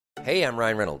Hey, I'm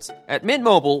Ryan Reynolds. At Mint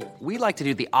Mobile, we like to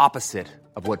do the opposite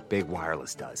of what Big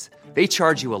Wireless does. They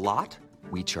charge you a lot,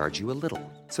 we charge you a little.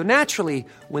 So naturally,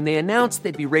 when they announced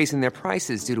they'd be raising their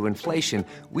prices due to inflation,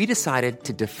 we decided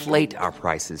to deflate our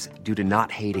prices due to not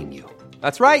hating you.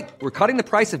 That's right. We're cutting the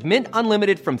price of Mint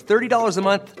Unlimited from $30 a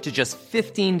month to just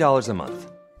 $15 a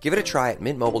month. Give it a try at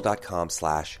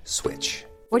mintmobile.com/switch.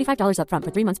 $45 up front for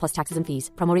 3 months plus taxes and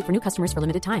fees. Promo rate for new customers for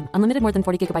limited time. Unlimited more than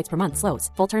 40 gigabytes per month. Slows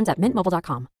full terms at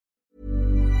mintmobile.com.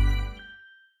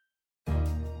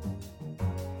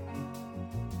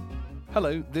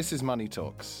 Hello, this is Money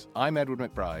Talks. I'm Edward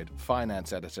McBride,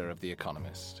 finance editor of The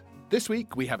Economist. This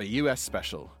week, we have a US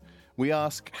special. We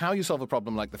ask how you solve a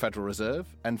problem like the Federal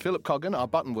Reserve, and Philip Coggan, our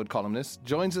Buttonwood columnist,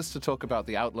 joins us to talk about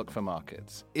the outlook for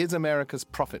markets. Is America's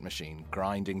profit machine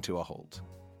grinding to a halt?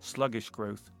 Sluggish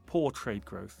growth, poor trade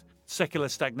growth, secular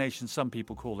stagnation, some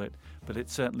people call it, but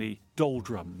it's certainly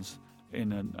doldrums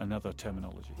in another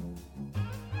terminology.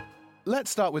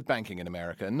 Let's start with banking in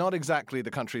America, not exactly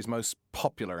the country's most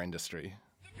popular industry.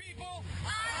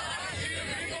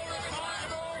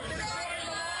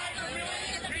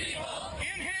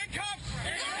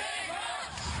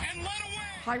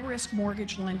 High-risk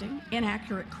mortgage lending,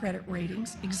 inaccurate credit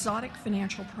ratings, exotic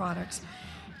financial products,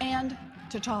 and,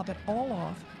 to top it all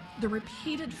off, the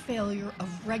repeated failure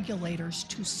of regulators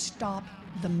to stop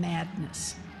the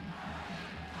madness.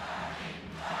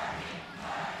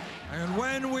 And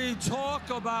when we talk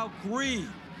about greed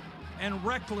and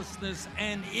recklessness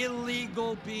and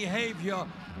illegal behavior,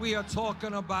 we are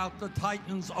talking about the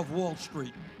titans of Wall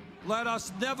Street. Let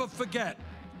us never forget,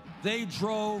 they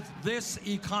drove this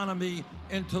economy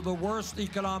into the worst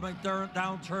economic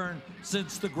downturn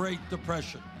since the Great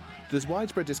Depression. There's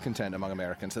widespread discontent among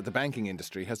Americans that the banking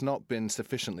industry has not been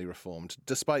sufficiently reformed,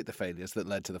 despite the failures that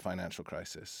led to the financial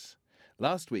crisis.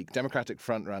 Last week, Democratic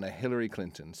frontrunner Hillary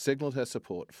Clinton signaled her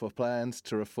support for plans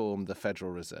to reform the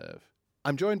Federal Reserve.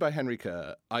 I'm joined by Henry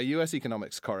Kerr, our US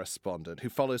economics correspondent who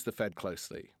follows the Fed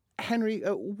closely. Henry,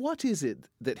 what is it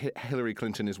that Hillary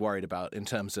Clinton is worried about in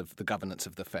terms of the governance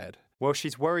of the Fed? Well,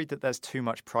 she's worried that there's too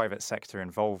much private sector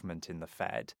involvement in the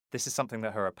Fed. This is something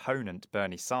that her opponent,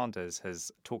 Bernie Sanders,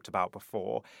 has talked about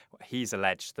before. He's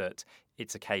alleged that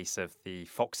it's a case of the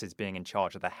foxes being in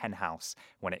charge of the henhouse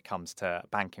when it comes to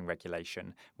banking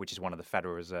regulation, which is one of the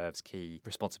Federal Reserve's key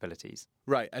responsibilities.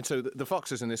 Right, and so the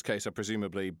foxes in this case are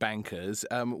presumably bankers.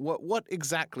 What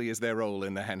exactly is their role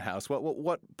in the henhouse?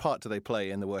 What part do they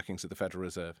play in the workings of the Federal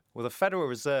Reserve? Well, the Federal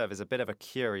Reserve is a bit of a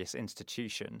curious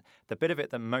institution. The bit of it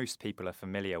that most people are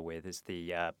familiar with is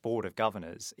the Board of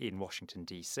Governors in Washington,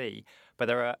 D.C., but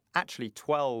there are actually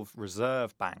 12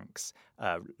 reserve banks,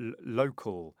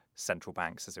 local central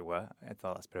banks, as it were. I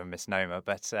thought that's a bit of a misnomer,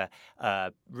 but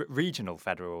regional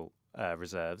federal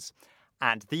reserves.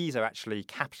 And these are actually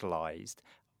capitalized,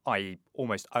 i.e.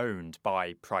 almost owned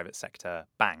by private sector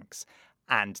banks.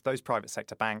 And those private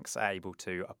sector banks are able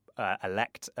to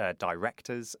elect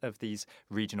directors of these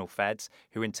regional feds,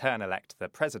 who in turn elect the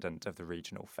president of the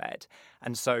regional fed.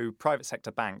 And so private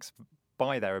sector banks,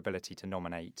 by their ability to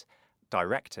nominate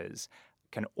directors,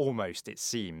 can almost, it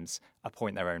seems,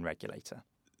 appoint their own regulator.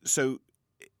 So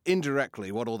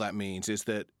indirectly, what all that means is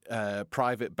that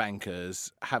private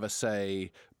bankers have a say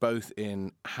both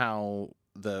in how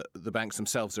the banks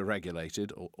themselves are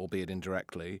regulated, albeit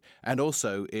indirectly, and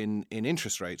also in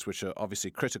interest rates, which are obviously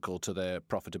critical to their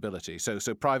profitability. So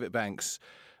private banks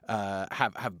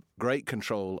have great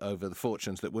control over the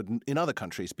fortunes that would, in other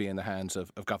countries, be in the hands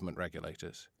of government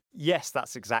regulators. Yes,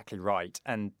 that's exactly right.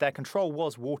 And their control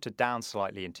was watered down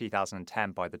slightly in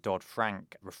 2010 by the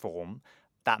Dodd-Frank reform.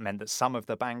 That meant that some of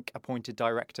the bank-appointed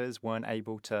directors weren't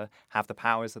able to have the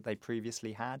powers that they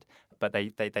previously had, but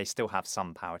they still have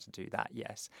some power to do that,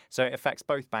 yes. So it affects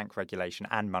both bank regulation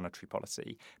and monetary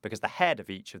policy, because the head of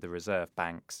each of the reserve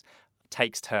banks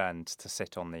takes turns to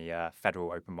sit on the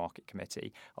Federal Open Market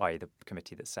Committee, i.e. the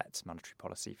committee that sets monetary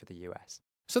policy for the US.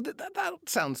 So that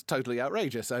sounds totally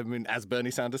outrageous. I mean, as Bernie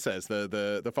Sanders says,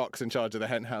 the fox in charge of the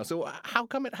hen house. So how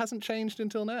come it hasn't changed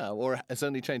until now, or has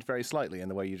only changed very slightly in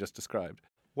the way you just described?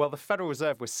 Well, the Federal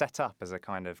Reserve was set up as a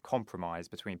kind of compromise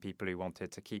between people who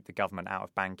wanted to keep the government out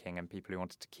of banking and people who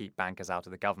wanted to keep bankers out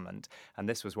of the government. And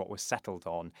this was what was settled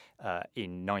on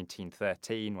in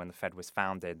 1913 when the Fed was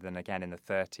founded, then again in the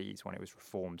 30s when it was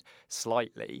reformed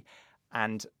slightly.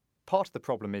 And part of the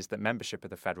problem is that membership of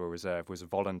the Federal Reserve was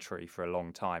voluntary for a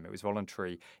long time. It was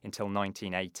voluntary until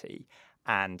 1980.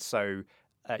 And so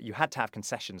you had to have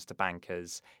concessions to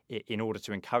bankers in order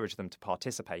to encourage them to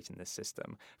participate in this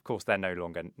system. Of course, they're no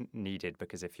longer needed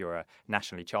because if you're a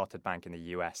nationally chartered bank in the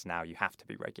US now, you have to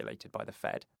be regulated by the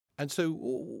Fed. And so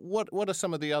what are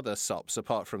some of the other SOPs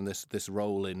apart from this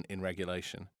role in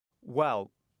regulation?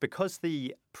 Well, because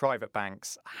the private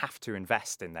banks have to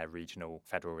invest in their regional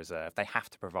Federal Reserve, they have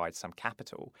to provide some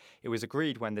capital. It was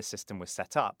agreed when this system was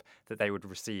set up that they would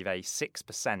receive a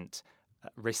 6%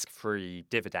 risk-free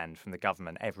dividend from the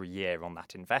government every year on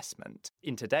that investment.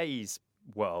 In today's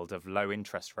world of low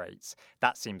interest rates,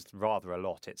 that seems rather a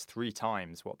lot. It's 3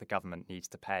 times what the government needs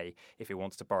to pay if it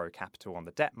wants to borrow capital on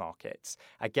the debt markets.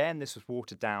 Again, this was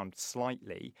watered down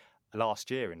slightly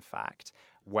last year, in fact,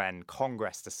 when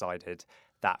Congress decided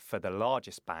that for the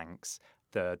largest banks,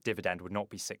 the dividend would not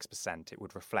be 6%. It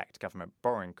would reflect government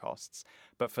borrowing costs.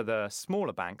 But for the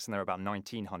smaller banks, and there are about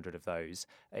 1,900 of those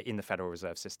in the Federal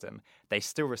Reserve System, they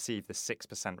still receive the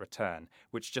 6% return,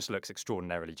 which just looks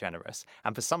extraordinarily generous.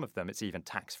 And for some of them, it's even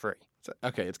tax-free.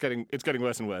 Okay, it's getting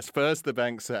worse and worse. First, the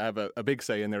banks have a big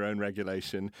say in their own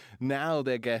regulation. Now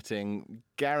they're getting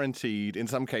guaranteed, in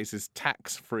some cases,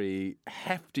 tax-free,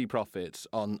 hefty profits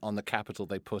on the capital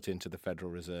they put into the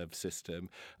Federal Reserve System.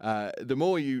 The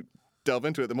more you delve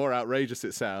into it, the more outrageous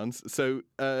it sounds. So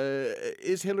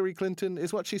is Hillary Clinton,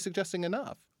 is what she's suggesting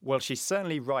enough? Well, she's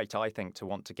certainly right, I think, to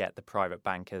want to get the private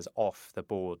bankers off the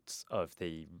boards of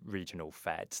the regional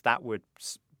feds. That would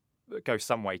go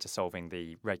some way to solving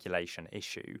the regulation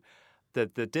issue. The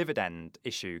dividend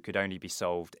issue could only be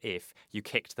solved if you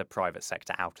kicked the private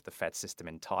sector out of the Fed system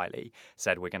entirely,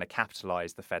 said we're going to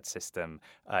capitalise the Fed system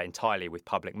entirely with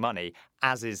public money,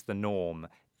 as is the norm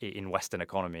in Western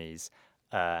economies.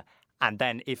 And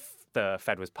then if the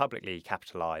Fed was publicly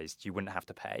capitalised, you wouldn't have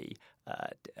to pay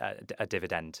a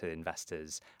dividend to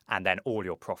investors. And then all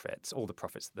your profits, all the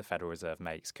profits that the Federal Reserve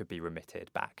makes, could be remitted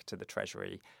back to the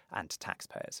Treasury and to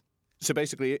taxpayers. So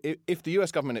basically, if the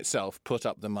US government itself put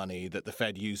up the money that the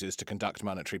Fed uses to conduct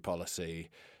monetary policy,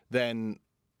 then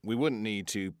we wouldn't need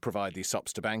to provide these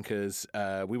SOPs to bankers.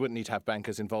 We wouldn't need to have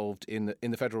bankers involved in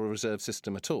the Federal Reserve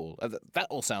System at all. That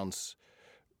all sounds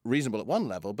reasonable at one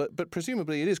level, but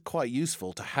presumably it is quite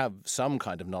useful to have some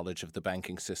kind of knowledge of the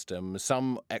banking system,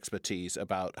 some expertise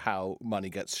about how money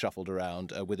gets shuffled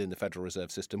around within the Federal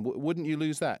Reserve System. Wouldn't you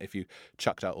lose that if you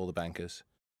chucked out all the bankers?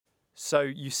 So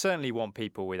you certainly want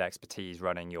people with expertise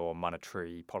running your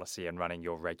monetary policy and running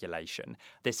your regulation.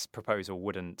 This proposal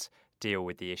wouldn't deal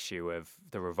with the issue of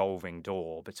the revolving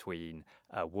door between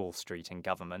Wall Street and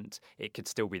government. It could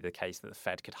still be the case that the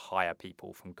Fed could hire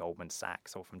people from Goldman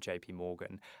Sachs or from JP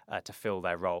Morgan to fill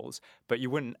their roles. But you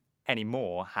wouldn't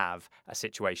anymore have a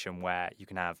situation where you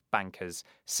can have bankers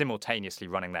simultaneously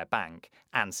running their bank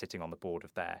and sitting on the board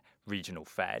of their regional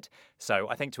Fed. So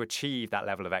I think to achieve that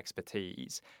level of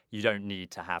expertise, you don't need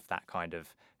to have that kind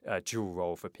of dual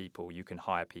role for people. You can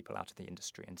hire people out of the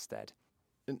industry instead.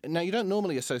 Now, you don't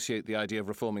normally associate the idea of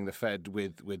reforming the Fed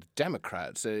with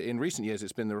Democrats. In recent years,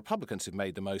 it's been the Republicans who've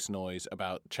made the most noise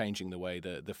about changing the way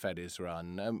the Fed is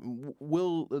run.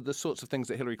 Will the sorts of things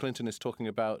that Hillary Clinton is talking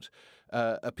about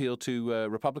appeal to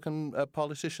Republican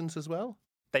politicians as well?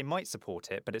 They might support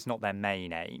it, but it's not their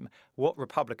main aim. What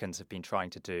Republicans have been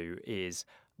trying to do is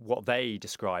what they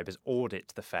describe as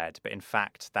audit the Fed, but in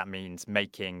fact that means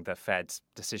making the Fed's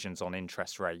decisions on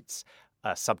interest rates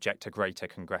subject to greater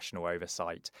congressional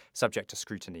oversight, subject to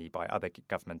scrutiny by other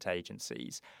government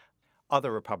agencies.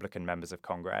 Other Republican members of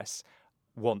Congress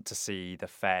want to see the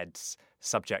Fed's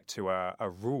subject to a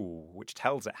rule which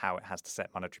tells it how it has to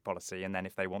set monetary policy, and then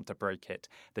if they want to break it,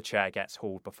 the chair gets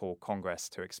hauled before Congress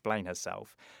to explain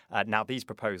herself. Now, these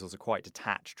proposals are quite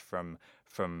detached from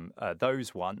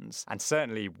those ones, and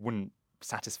certainly wouldn't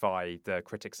satisfy the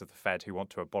critics of the Fed who want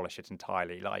to abolish it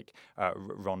entirely, like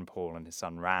Ron Paul and his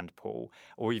son Rand Paul,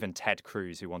 or even Ted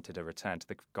Cruz, who wanted a return to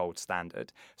the gold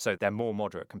standard. So they're more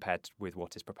moderate compared with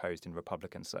what is proposed in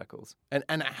Republican circles.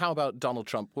 And how about Donald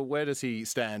Trump? Well, where does he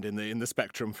stand in the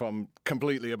spectrum from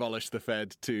completely abolish the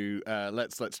Fed to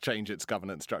let's change its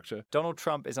governance structure? Donald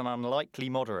Trump is an unlikely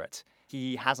moderate.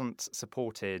 He hasn't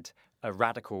supported a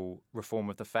radical reform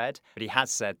of the Fed, but he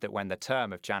has said that when the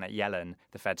term of Janet Yellen,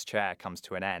 the Fed's chair, comes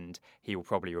to an end, he will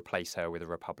probably replace her with a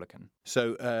Republican.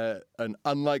 So an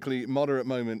unlikely moderate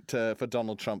moment for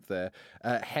Donald Trump there.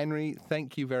 Henry,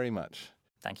 thank you very much.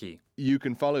 Thank you. You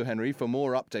can follow Henry for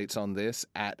more updates on this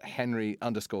at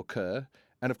Henry_Kerr.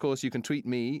 And of course, you can tweet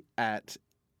me at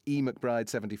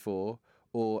emcbride74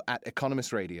 or at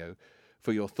Economist Radio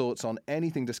for your thoughts on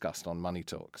anything discussed on Money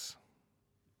Talks.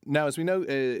 Now, as we know,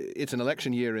 it's an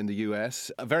election year in the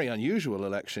US, a very unusual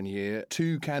election year.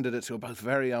 2 candidates who are both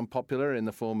very unpopular in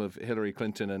the form of Hillary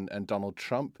Clinton and Donald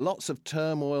Trump. Lots of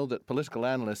turmoil that political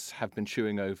analysts have been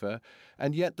chewing over.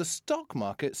 And yet the stock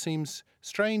market seems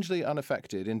strangely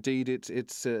unaffected. Indeed,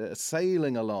 it's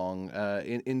sailing along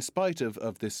in spite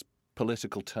of this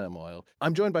political turmoil.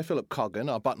 I'm joined by Philip Coggan,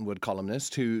 our Buttonwood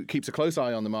columnist, who keeps a close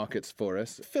eye on the markets for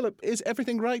us. Philip, is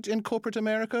everything right in corporate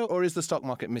America, or is the stock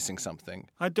market missing something?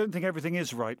 I don't think everything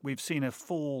is right. We've seen a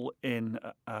fall in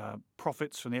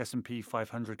profits from the S&P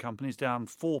 500 companies, down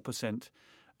 4%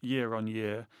 year on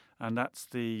year, and that's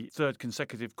the third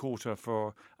consecutive quarter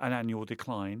for an annual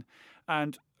decline.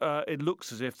 And it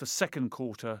looks as if the second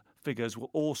quarter figures will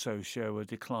also show a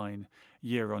decline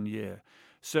year on year.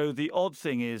 So the odd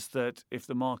thing is that if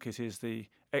the market is the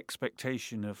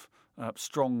expectation of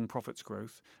strong profits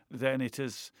growth, then it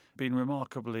has been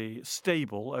remarkably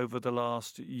stable over the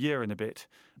last year and a bit,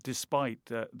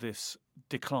 despite this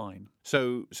decline.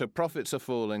 So profits are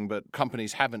falling, but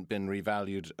companies haven't been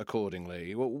revalued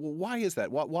accordingly. Why is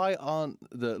that? Why aren't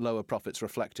the lower profits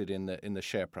reflected in the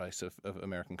share price of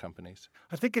American companies?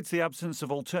 I think it's the absence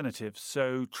of alternatives.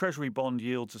 So Treasury bond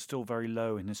yields are still very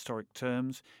low in historic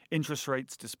terms. Interest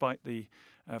rates, despite the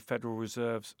Federal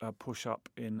Reserve's push up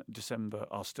in December,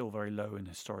 are still very low in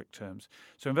historic terms.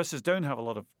 So investors don't have a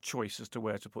lot of choice as to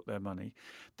where to put their money.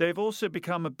 They've also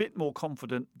become a bit more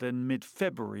confident than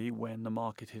mid-February, when the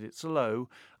market hit its low,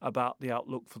 about the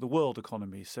outlook for the world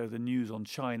economy. So the news on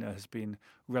China has been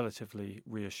relatively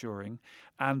reassuring.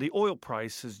 And the oil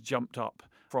price has jumped up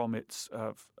from its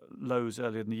lows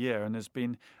earlier in the year and has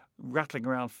been rattling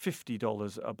around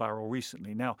 $50 a barrel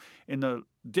recently. Now, in the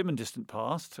dim and distant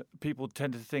past, people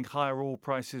tended to think higher oil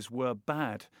prices were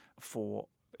bad for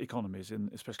economies,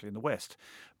 especially in the West.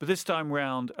 But this time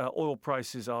round, oil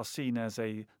prices are seen as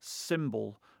a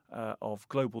symbol of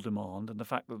global demand, and the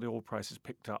fact that the oil price has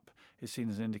picked up is seen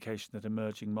as an indication that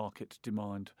emerging market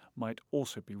demand might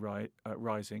also be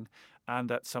rising, and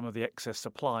that some of the excess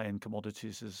supply in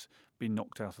commodities has been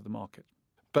knocked out of the market.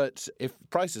 But if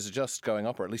prices are just going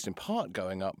up, or at least in part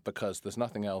going up, because there's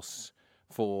nothing else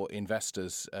for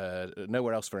investors,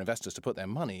 nowhere else for investors to put their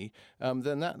money,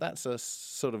 then that's a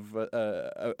sort of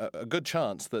a good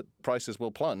chance that prices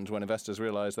will plunge when investors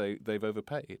realise they've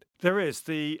overpaid. There is.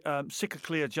 The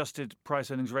cyclically adjusted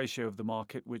price-earnings ratio of the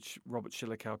market, which Robert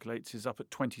Shiller calculates, is up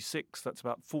at 26. That's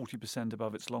about 40%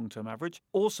 above its long-term average.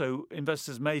 Also,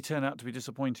 investors may turn out to be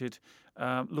disappointed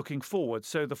looking forward.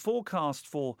 So the forecast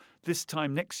for this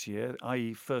time next year,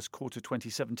 i.e. first quarter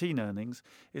 2017 earnings,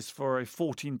 is for a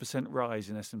 14% rise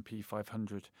in S&P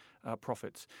 500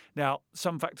 profits. Now,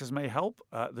 some factors may help.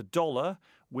 The dollar,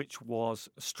 which was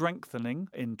strengthening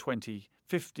in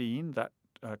 2015, that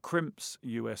crimps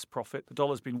US profit. The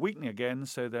dollar's been weakening again,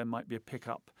 so there might be a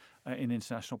pickup in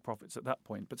international profits at that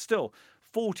point. But still,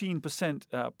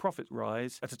 14% profit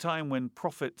rise at a time when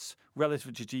profits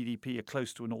relative to GDP are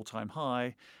close to an all-time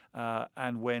high,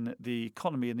 and when the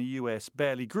economy in the US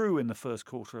barely grew in the first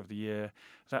quarter of the year.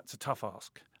 That's a tough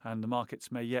ask, and the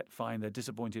markets may yet find they're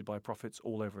disappointed by profits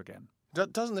all over again.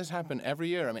 Doesn't this happen every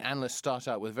year? I mean, analysts start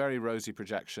out with very rosy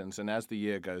projections, and as the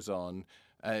year goes on,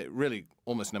 really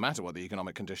almost no matter what the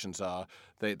economic conditions are,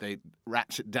 they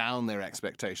ratchet down their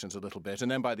expectations a little bit.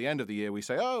 And then by the end of the year, we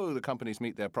say, oh, the companies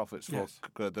meet their profits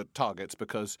for the targets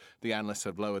because the analysts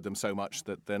have lowered them so much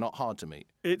that they're not hard to meet.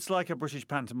 It's like a British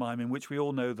pantomime in which we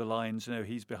all know the lines,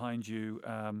 he's behind you,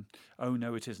 oh,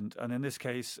 no, it isn't. And in this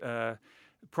case,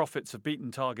 profits have beaten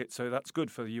targets, so that's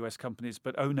good for the US companies.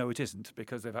 But oh, no, it isn't,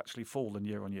 because they've actually fallen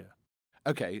year on year.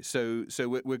 Okay, so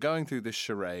we're going through this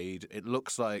charade. It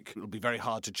looks like it'll be very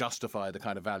hard to justify the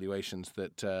kind of valuations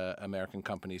that American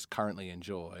companies currently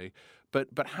enjoy.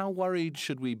 But how worried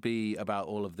should we be about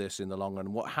all of this in the long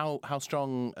run? How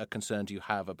strong a concern do you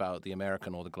have about the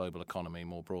American or the global economy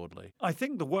more broadly? I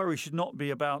think the worry should not be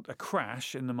about a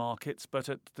crash in the markets, but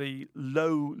at the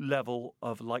low level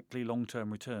of likely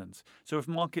long-term returns. So if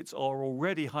markets are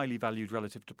already highly valued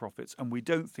relative to profits, and we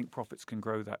don't think profits can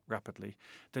grow that rapidly,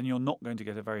 then you're not going to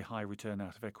get a very high return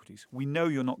out of equities. We know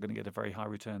you're not going to get a very high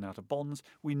return out of bonds.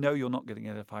 We know you're not going to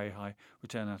get a very high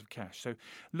return out of cash. So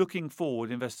looking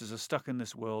forward, investors are stuck in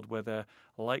this world where they're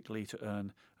likely to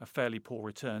earn a fairly poor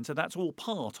return. So that's all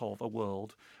part of a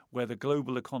world where the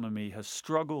global economy has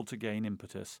struggled to gain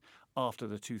impetus after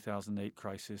the 2008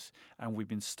 crisis, and we've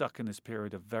been stuck in this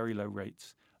period of very low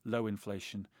rates, low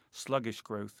inflation, sluggish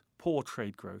growth, poor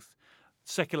trade growth.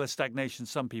 Secular stagnation,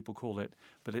 some people call it,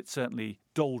 but it's certainly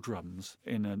doldrums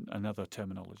in another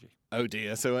terminology. Oh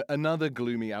dear, so another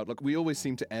gloomy outlook. We always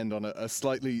seem to end on a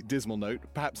slightly dismal note.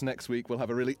 Perhaps next week we'll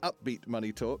have a really upbeat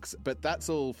Money Talks, but that's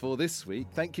all for this week.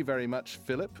 Thank you very much,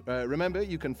 Philip. Remember,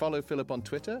 you can follow Philip on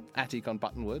Twitter,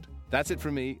 @EconButtonwood. That's it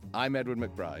from me. I'm Edward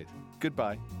McBride.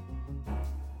 Goodbye.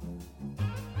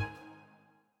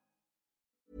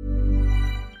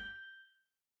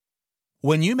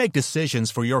 When you make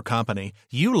decisions for your company,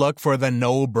 you look for the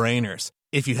no-brainers.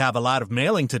 If you have a lot of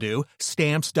mailing to do,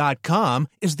 Stamps.com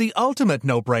is the ultimate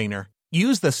no-brainer.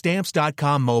 Use the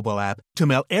Stamps.com mobile app to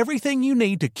mail everything you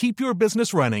need to keep your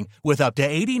business running with up to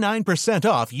 89%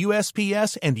 off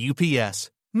USPS and UPS.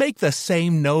 Make the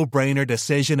same no-brainer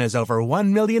decision as over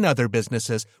 1 million other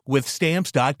businesses with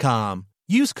Stamps.com.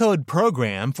 Use code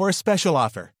PROGRAM for a special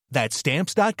offer. That's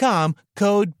Stamps.com,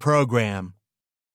 code PROGRAM.